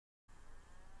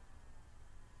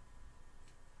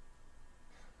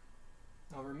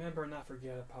remember and not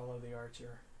forget Apollo the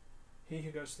archer, he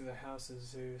who goes through the house of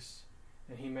Zeus,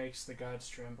 and he makes the gods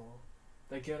tremble.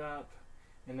 They get up,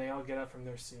 and they all get up from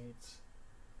their seats.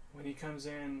 When he comes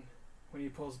in, when he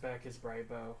pulls back his bright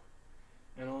bow,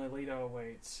 and only Leto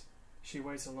awaits. She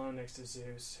waits alone next to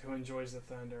Zeus, who enjoys the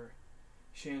thunder.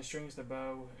 She unstrings the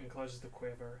bow and closes the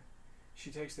quiver.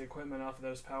 She takes the equipment off of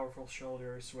those powerful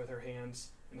shoulders with her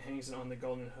hands and hangs it on the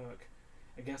golden hook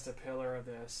against a pillar of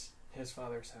this, his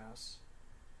father's house.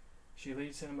 She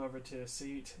leads him over to a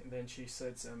seat, and then she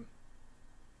sits him.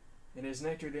 It is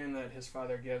nectar then that his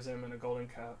father gives him in a golden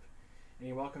cup, and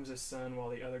he welcomes his son while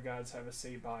the other gods have a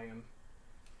seat by him.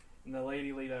 And the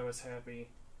lady Leto is happy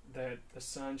that the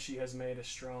son she has made is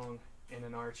strong and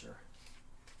an archer.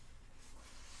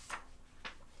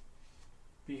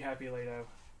 Be happy, Leto.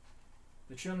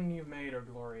 The children you've made are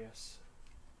glorious.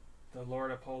 The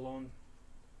Lord Apollon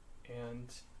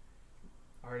and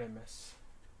Artemis.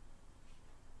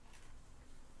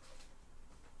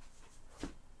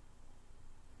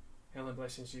 Hail and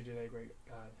blessings to you today, great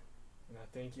God. And I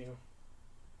thank you,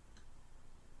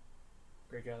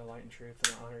 great God of light and truth,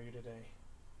 and I honor you today.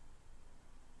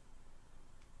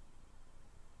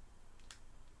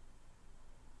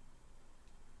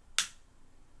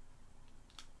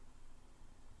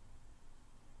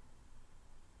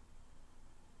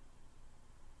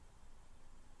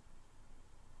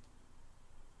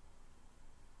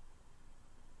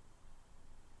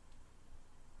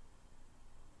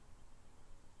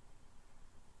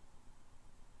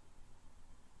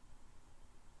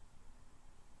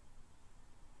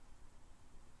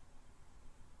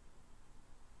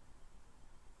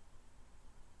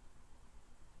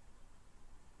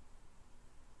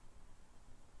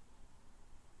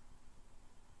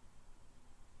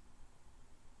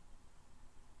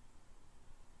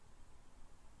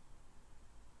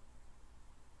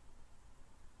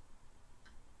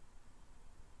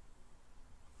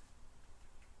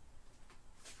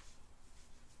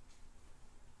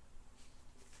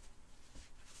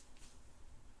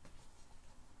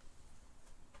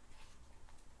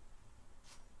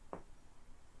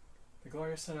 The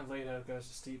glorious son of Leto goes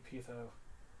to steep Pytho,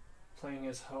 playing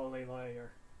his holy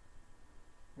lyre.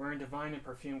 Wearing divine and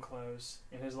perfumed clothes,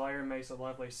 and his lyre makes a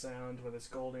lovely sound with its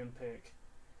golden pick.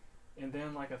 And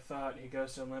then, like a thought, he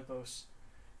goes to Olympus,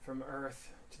 from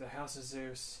earth to the house of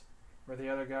Zeus, where the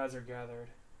other gods are gathered.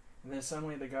 And then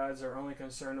suddenly the gods are only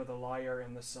concerned with the lyre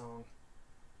and the song.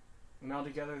 And all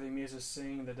together the muses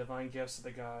sing the divine gifts of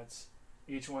the gods,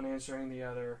 each one answering the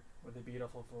other with a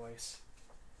beautiful voice.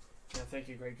 And I thank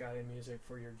you, great God in music,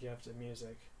 for your gift of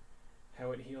music,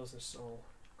 how it heals the soul,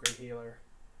 great healer.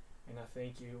 And I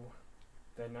thank you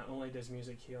that not only does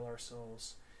music heal our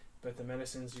souls, but the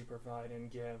medicines you provide and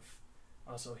give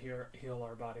also heal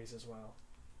our bodies as well.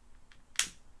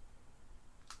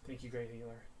 Thank you, great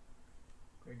healer,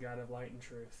 great God of light and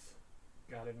truth,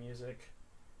 God of music,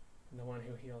 and the one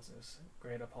who heals us.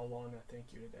 Great Apollon, I thank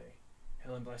you today.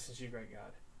 Hail and blessings you, great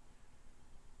God.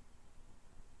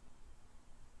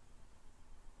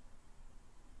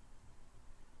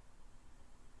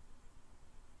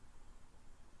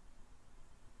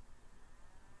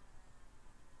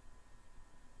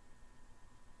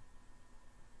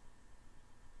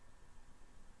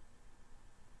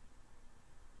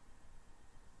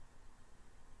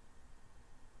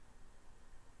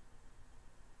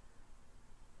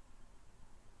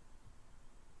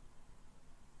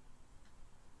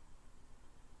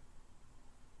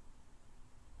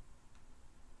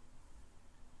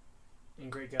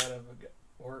 And great God of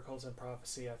oracles and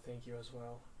prophecy, I thank you as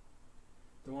well.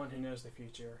 The one who knows the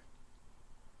future,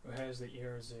 who has the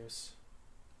ear of Zeus,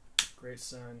 great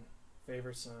son,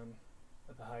 favored son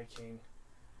of the High King.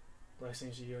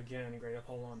 Blessings to you again, great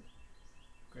Apollon,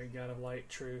 great God of light,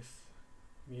 truth,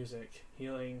 music,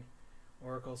 healing,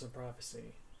 oracles and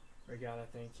prophecy. Great God,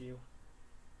 I thank you,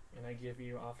 and I give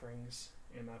you offerings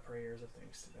and my prayers of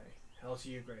thanks today. Hail to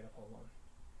you, great Apollon.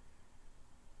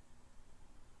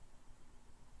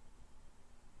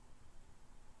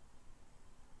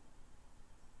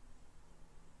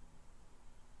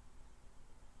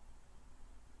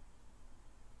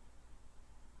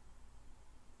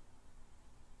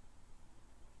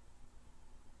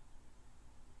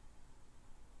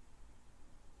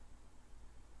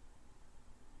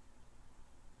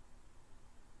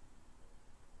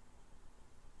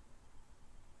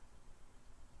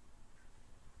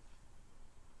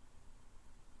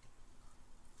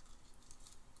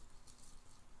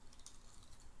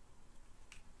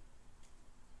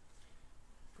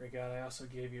 Great God, I also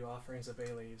give you offerings of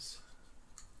bay leaves,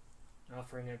 an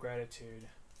offering of gratitude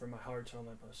from my heart to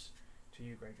Olympus, to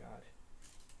you, great God.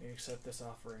 May you accept this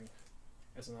offering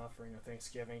as an offering of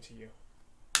thanksgiving to you.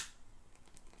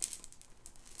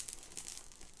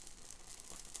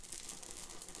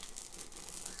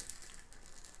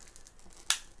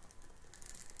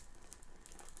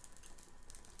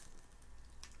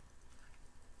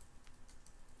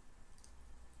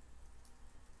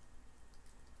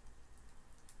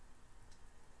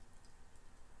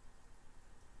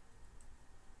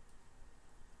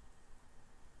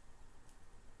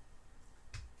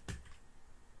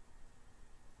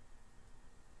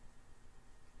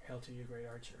 Hail to you, great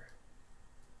archer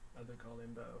of the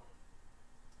golden bow.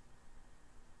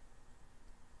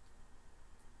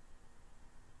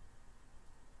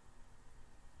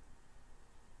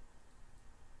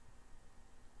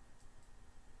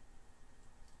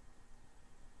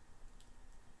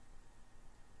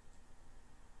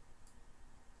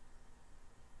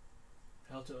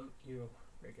 Hail to you,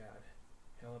 great God.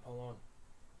 Hail Apollon.